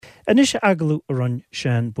Inis agalú run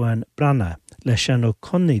Seán Bán Breathnachag le Seán Ó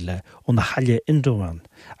Conghaile ó na hAille Indreabhán,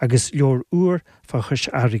 agus leor uair fa Chois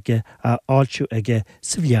Fharraige a áiltiú aige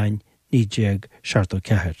sa bhleain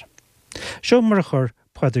 1974. Seo mar a chur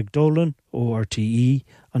Padraig Dolan ó RTE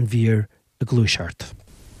an bhíor a glúiseart.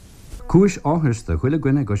 Cúis áthas de chuile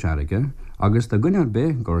gine Chois Fharraige agus de gine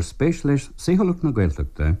be gur spéisialis Scéalach na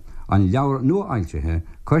Gaeltachta an leabhar nua-ailtithe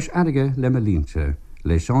Chois Fharraige le Malínte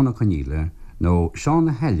le Seán Ó Conghaile nó Seán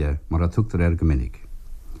na hAille mar a tugtar go minic.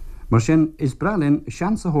 Mar sin is bralinn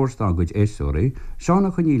seans a thórstágaid éisúirí Seán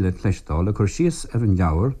Ó Conghaile tleistáil le chur síos an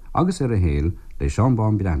leabhar agus a hAille le Seán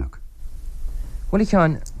Bán Breathnachag. Well,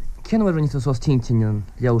 Seán, cén bhfuil rinne sos tíntin an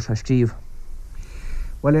leabhar sa scríomh?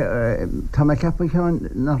 Well, tá me cepa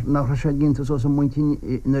Seán nach sé ginnta sos an muintin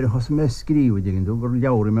nar hos me scríomh digin dú gur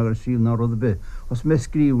leabhar me gur scríomh ná rud a bit. Hos me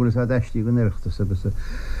scríomh is a deistí go neireachtas a bit.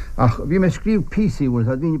 Ach, bhí me scríomh PC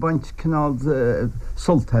bhfuil a bhín baint canál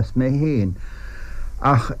soltas me héin.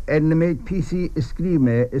 Ach, na méid PC is scríomh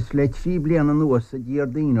me is le 3 blian an nuas a díar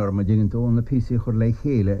daoine orma digin tú an na PC chur le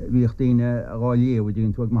chéile, bhíoch daoine a gá léomh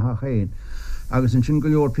digin tú ag ma chéin. Agus an sin go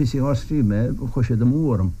leor PC há scríomh me, chuise de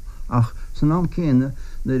móram. Ach, san am céine,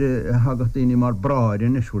 nar hagat daoine mar brair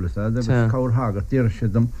in isúlas, agus cáir hagat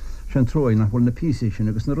díirse dom sin tróid nach bhfuil na PC sin,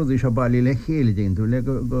 agus na rudaí se bailí le chéile digin tú, le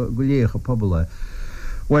go léocha pobla.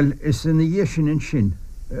 Well, is in the sin in sin,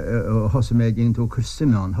 hosa me digin tú chur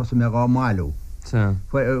Simeán, hosa me gá máilú.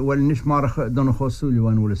 Well, nis marach donna chosúliú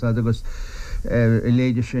an úlas, agus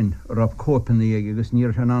léide sin rab cópanna agus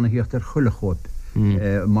níor an anna híocht chulachóp,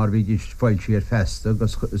 mar bhí fáil sí fest,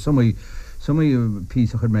 agus somí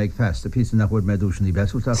písa chur méid fest, a písa nach bhfuil me dúsin í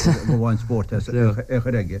besúil, tá bháin sport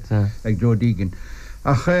aige, ag Joe Deegan.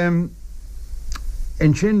 Ach,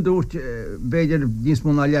 en sin dúirt beidir níos mó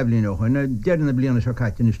ná leablín ó, na dearna bliana seo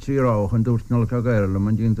caitin is 3 ráach an dúirt nolach a gairla,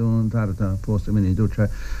 man dín tú an tarata pósta minni dúirt se.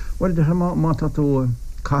 Well, de má tá tú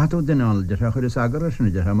caitú denál, de chur is agar sinna,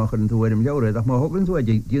 de má chur an tú éirim leabhar, ach má hogann tú ag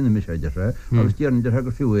díana mis de agus díarna de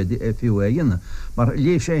gur fiú dhéana. Mar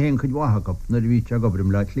lé sé hén chuid wathagab, na bhí te gobrim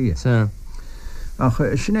le lí. Ach,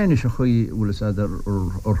 sinnéine se chuí úlas ar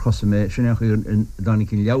chosa me, sinné chuí dánig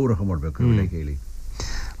cin leabhar mar be chu le chéile.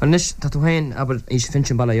 Well, nis, tá tú hain, aber is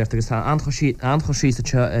finsin bala iart agus tá anchosísta te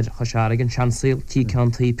Chois Fharraige an seansail, tí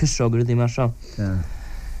cantaí pisrógur dí mar seo.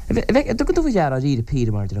 Dúgan tú bhíar a ríad a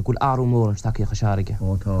pír mar dira, gúil áú mór an staci a Chois Fharraige?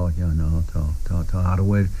 Ó, tá, ja, no,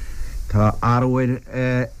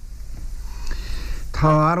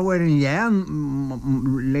 tá arhfuir in lean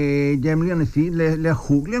le deimlíanna fíd, le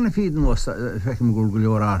chúglianna fíd nó fechim gúil go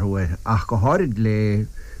leor arhfuir, ach go hárid le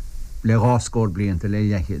gáscór blianta, le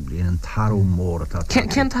leichiad blian an tarú mór atá.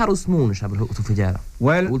 Cén tarú smúna se tú fídeara?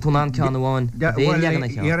 Well, úl tú ná ceanna bháin, well,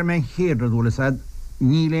 ar me chéadra dúla sad,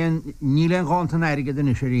 ní leon gáintan airige den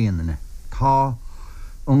is réanana. Tá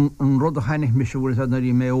an rud a chaineach mis bhfuil sad na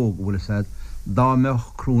rí mé óg bhfuil sad, dá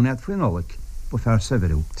meach crúnad faoinolach, bu fear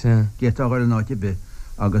severú. Get a ghair náiti be,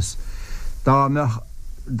 agus dá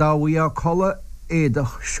bhí a colla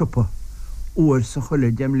éadach siúpa uair sa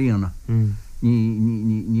chuile deimlíanana.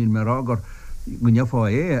 Níl me rágar gunne fá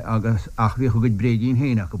agus ach bhí chugad bréidín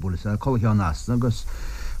héine go bula sa colla an asna, agus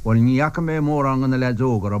bhil níacha mé mór an na le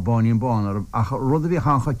dógar a báíon bán, ach rud a bhí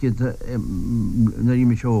chachaid na rí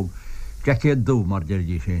me seóg, Gecéad dú mar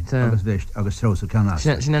deirdí sé, agus bheist, agus trósa cean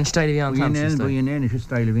asna. Sin an staile bhí an tamsin. Bhí an is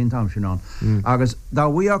staile bhí an tamsin an. Agus dá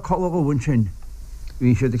bhí a colla bhhain sin,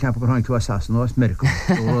 hí sé de cepa go háin tú asasna nó America,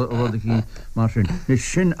 rud a cí mar sin. Nis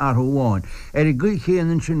sin arthúháin. I gcuid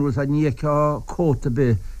chéanaan sin bhfuil a ní ceá cóta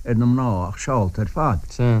be na mná ach seálta fad.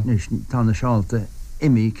 Nis tá na seálta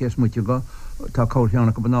imi cés muite go, tá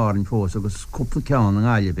cóircheanna go banárin fós agus cúpla ceann an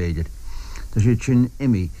hAille beidir. Tá sé sin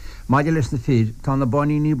imi. Maidir leis na fír, tá na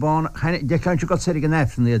baníní bán, de ceann se go sérig an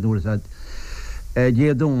efsan é dúrasad,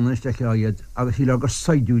 déadóna is de ceáiad, agus hí legur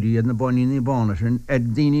saidúrí na baníní bána sin,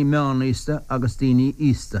 daoine meána ísta agus daoine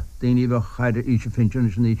ísta, daoine bheith chaide íse fintin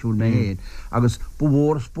sin ísúil na héin, agus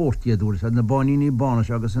bhór spórtí a dúrasad, na baníní bána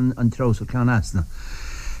agus an trósa cean asna.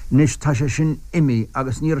 Nis tá sé sin imi,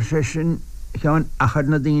 agus níor sé sin ceann achar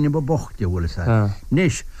na daoine ba bochti bhfuil.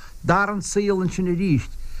 Nis, dar an síl sin a ríist,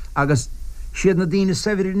 agus siad na daoine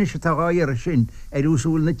severir níos atá gáar sin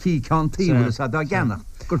úsúil na tí cantaí a dá ganach,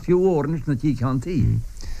 gur fiú óirnis na tí cantaí.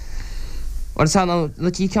 Or sa na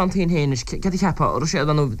tí cantaín héinis, cad i chepa, or sé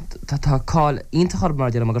anú tá cáil ionta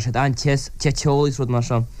mar dearm agus sé an teolís rud mar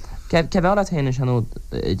seo. Ce bhealad héinis anú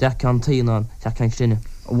deach cantaí ná deach caint slíne?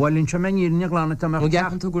 Bhilinn se meíir neaglána tá Nó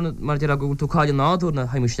ceapan tú gúna mar dear go tú cáil náú na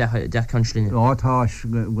haimiis deach caint slíne? Tá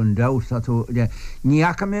gon dás tú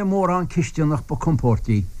níacha mé mór an cisteannach ba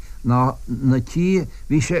compórtaí. Na tí,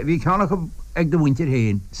 bhí ceannach ag do bhaintir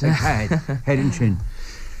héin, sa chaid, herin sin.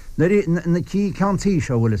 Na cí cantí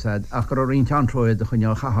seo bhfuil said ach gur orín teantroid a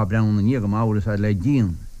chunne chaha brean na níag mála said le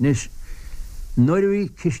dín. Nis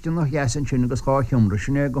nuirí ciiste nach heasan sin agus gá cheomra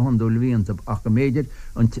sinné go honúil víanta ach go méidir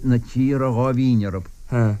na tí a gá víinearab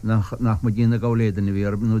nach mo dína gálédan na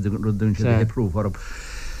bhíar nó dún si é prúfarab.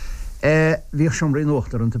 Bhíh siomraí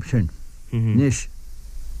nóachtar an tap sin. Nis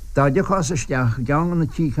Tá de chasteach gan na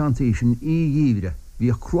tí cantí sin í dhíre.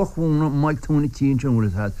 Bhí crochhúna maid túna tí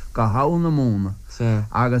teúlaid go hána móna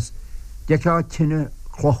agus de tinine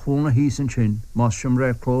chlochhúna hí an sin más sem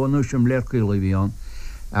ré chlóú sem leircíla bhíán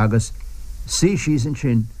agus sí an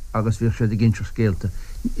sin agus bhíh sé ginse scéalta.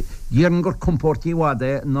 Díaran gur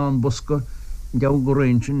compórtííháda ná an busca de go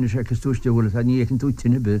réin sin sé túisteúla a ní écinn tú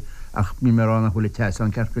tinine be ach ní marránach bhfuil te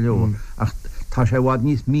an cear go leor ach tá sé bhád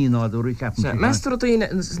níos mínáúí ceap. Meistar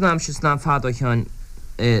nám si ná fádáán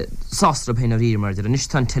sástra pein a rímar a nis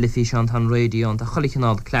tan telefíán tan radio an a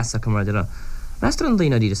cholichanál clasa mar a Meistar an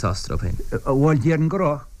lína rí sástra pein. Bhil díaran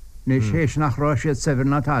gorá ní sé nachrá siad sever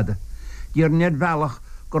natáda. Díar ned bhealach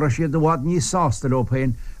go siad bhád níos sástra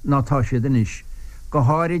ópéin nátá siad in isis. Go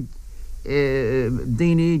háid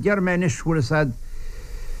daoine dearménis bhfuil said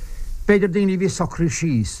beidir daoine bhí socrí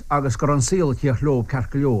síos agus gur an síalach lob cear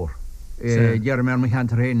go leor. Dearmé me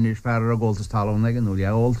cheantar réin is fear a ggóiltas talón ag an nó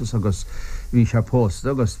leoltas agus bhí se post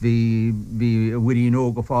agus bhí bhuií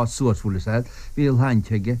nó go fá suasúla said, bhí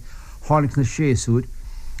hainteige, tháinig na séúd,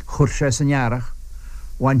 chur sé san nearach,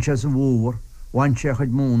 bhaintse san bhúhar, bhaintse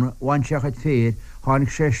chuid múna, bhaintse chuid féad,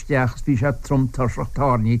 tháinig séisteach bhí sé trom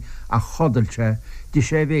tarseachtáirní a chodailte, di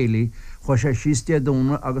sé bhélaí, chu sé síosté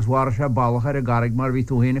dúna agus bhhar sé bailach ar a garrig mar bhí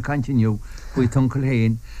tú héna cantiniu, buí tuncail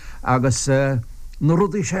héin, agus nó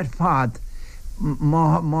rudaí sé fad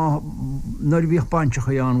nuair bhíoh baintse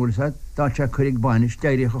chuán bhfuil sa dá sé chuig bainis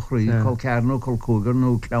deiríocha chruí có cearnú có cúgar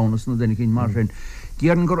nó cleannas nó denna cinn mar sin.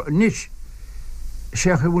 Díaran gur níos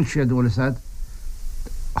sécha bhfuil sé bhfuil sa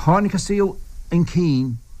tháinig síl an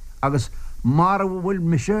cín agus mar bhfuil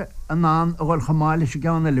mise an ná a bhfuil chamáile sé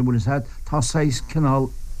geanna le bhfuil sa tá 6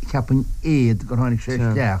 canál ceapan éiad gur tháinig sé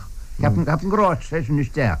deach. Ceapan gráit sé sin is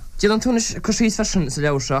deach. Díal an túnis Chois Fharraige sa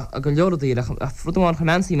leabhar a go leordaíach a frudáin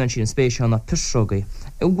chamansaí man sin spéisián na pisrógaí.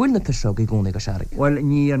 Bhfuil na pisrógaí gúna go seaigh. Well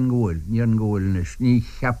ní an ggóil nis, ní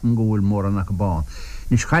cheapan ggóil mór an nach bán.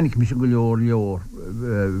 Nis chanig mis go leor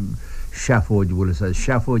seafóide bhfuil sa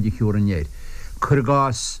seafóide ciúr an éid.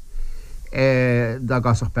 Curgás dá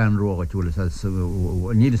gasach ben róga bhfuil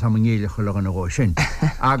níad sam an ngéile chu legan aá sin.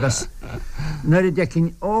 Agus nuair a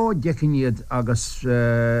decin iad agus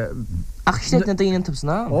Ach sé na daon tabs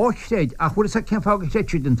ná? Séid ach bhfuil sa cean fága sé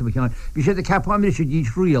siúdanta bchan. Bhí sé a ceapáimir sé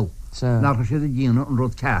díos rial nach sé a díana an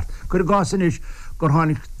rud ceart. Chur gásan is gur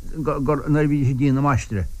tháinig nuair bhí sé díana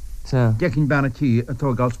meistere. Decinn benna tí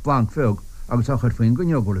atá gáils blanc feg agus a chur faoin go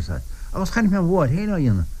neoghúla sa. Agus chanig me bhór héna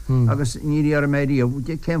dhéana. Agus ní ar méí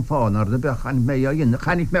céim fáin ar de be chanig mé a dhéana.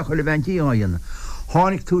 Chanig me chuil bhaintí á dhéana.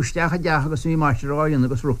 Tháinig túisteach a deach agus mí meistere á dhéana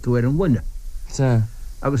agus ruchtú ar an bhuine.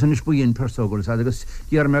 Agus an is buíon persógólas agus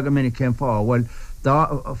díar me go minic céim fá bhfuil dá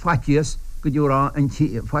fatías go dúrá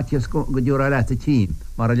fatías go dúrá leta tí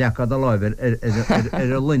mar a lecha a láibhir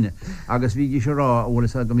ar a linne. Agus bhí sé rá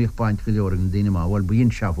bhfuil a go míoh baint go leor an daine má bhfuil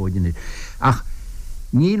buíon seafóideine. Ach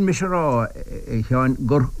níl me se rá cheáin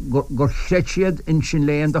gur séisiad in sin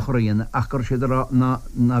léon de choíonna ach gur siad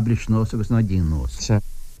na brisnós agus na díonnós.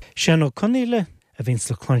 Seán Ó Conghaile a bhíns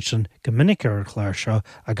le chláinsin go minic ar chláir seo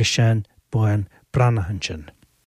agus Seán Bán Breathnachag sin.